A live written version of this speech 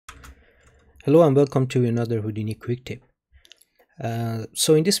Hello and welcome to another Houdini quick tip.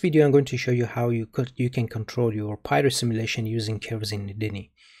 So in this video I'm going to show you how you can control your Pyro simulation using curves in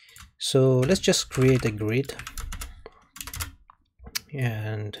Houdini. So let's just create a grid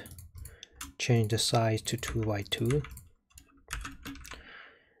and change the size to 2 by 2.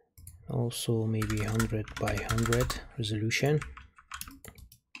 Also maybe 100 by 100 resolution.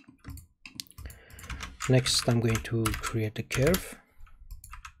 Next I'm going to create a curve.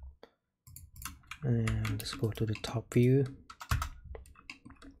 And let's go to the top view.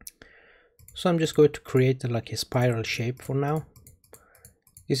 So I'm just going to create like a spiral shape for now.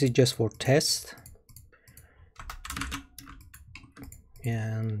 This is just for test,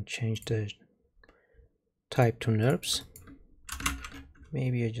 and change the type to NURBS.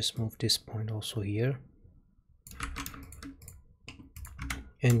 Maybe I just move this point also here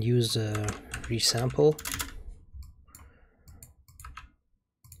and use a resample.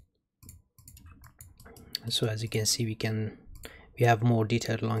 So as you can see, we have more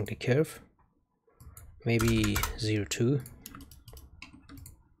detail along the curve, maybe 0.2,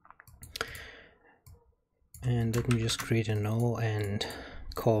 and let me just create a null and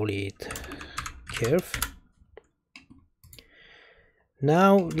call it curve.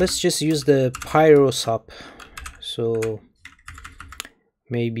 Now let's just use the Pyro sub. So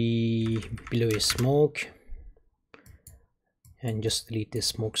maybe below is smoke, and just delete the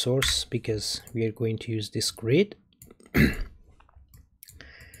smoke source because we are going to use this grid.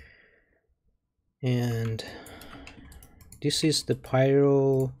 And this is the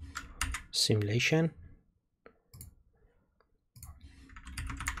Pyro simulation.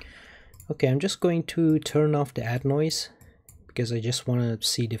 Okay, I'm just going to turn off the add noise because I just want to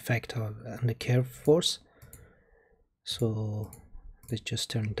see the effect on the curve force. So let's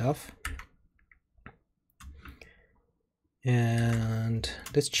just turn it off. And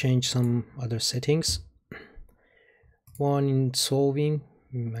let's change some other settings. One in solving,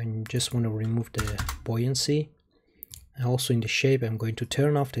 I just want to remove the buoyancy. And also in the shape, I'm going to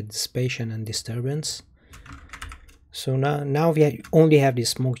turn off the dissipation and disturbance. So now we only have the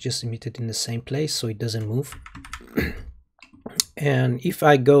smoke just emitted in the same place, so it doesn't move. And if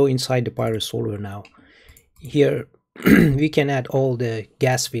I go inside the Pyro solver now, here we can add all the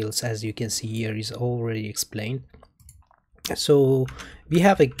gas fields. As you can see here is already explained. So we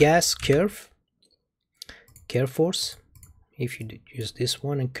have a gas curve force. If you use this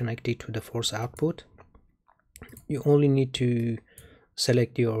one and connect it to the force output, you only need to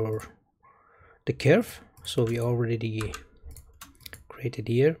select the curve. So we already created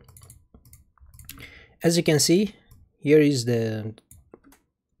here. As you can see, here is the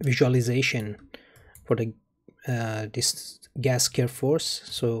visualization for the this gas curve force.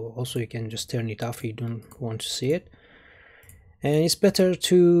 So also you can just turn it off if you don't want to see it. And it's better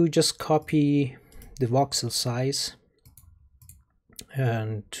to just copy the voxel size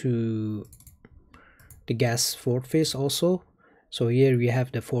and to the gas force also. So here we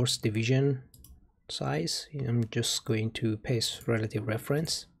have the force division size. I'm just going to paste relative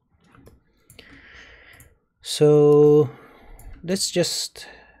reference. So let's just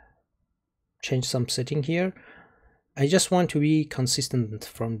change some setting here. I just want to be consistent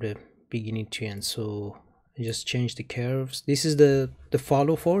from the beginning to end, so I just change the curves. This is the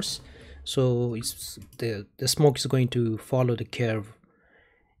follow force, so it's the smoke is going to follow the curve,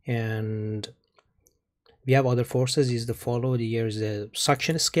 and we have other forces. Is the follow, here is the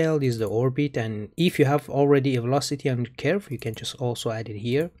suction scale, this is the orbit, and if you have already a velocity on the curve, you can just also add it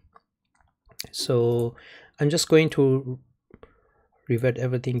here. So I'm just going to revert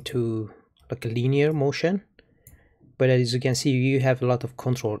everything to like a linear motion, but as you can see, you have a lot of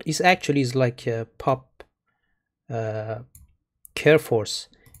control. It's actually is like a pop curve force,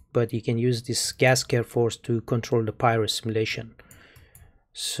 but you can use this gas curve force to control the Pyro simulation.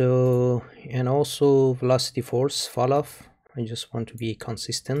 So, and also velocity force fall off. I just want to be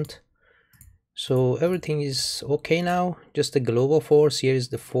consistent. So everything is okay now. Just the global force. Here is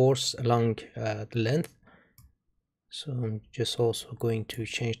the force along the length. So I'm just also going to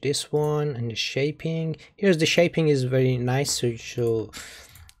change this one, and the shaping. Here's the shaping is very nice. So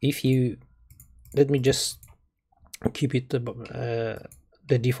if you let me just keep it the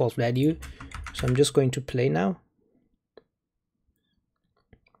default value. So I'm just going to play now.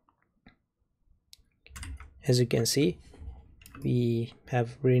 As you can see, we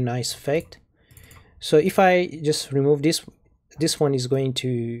have very nice effect. So if I just remove this one is going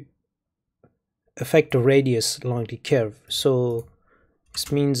to affect the radius along the curve. So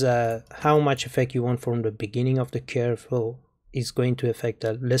this means how much effect you want from the beginning of the curve is going to affect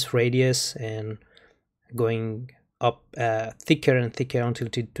less radius and going up thicker and thicker until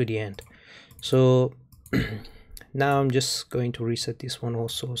to the end. So now I'm just going to reset this one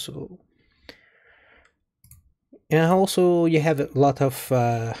also. So, and also you have a lot of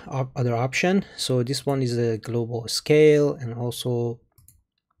other option. So this one is a global scale and also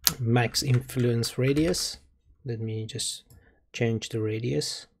max influence radius. Let me just change the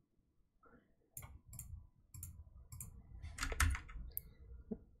radius.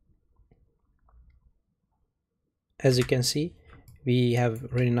 As you can see, we have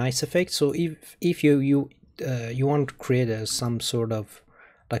really nice effects. So if you want to create some sort of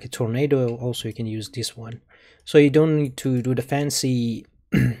like a tornado, also you can use this one. So you don't need to do the fancy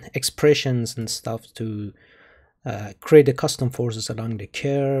expressions and stuff to create the custom forces along the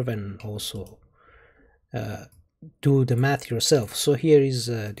curve and also do the math yourself. So here is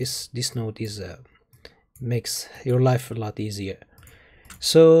this node is makes your life a lot easier.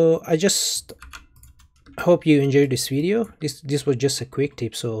 So I just hope you enjoyed this video. This was just a quick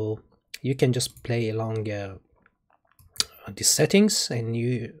tip, so you can just play along these settings and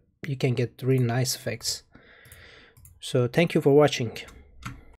you can get really nice effects. So thank you for watching.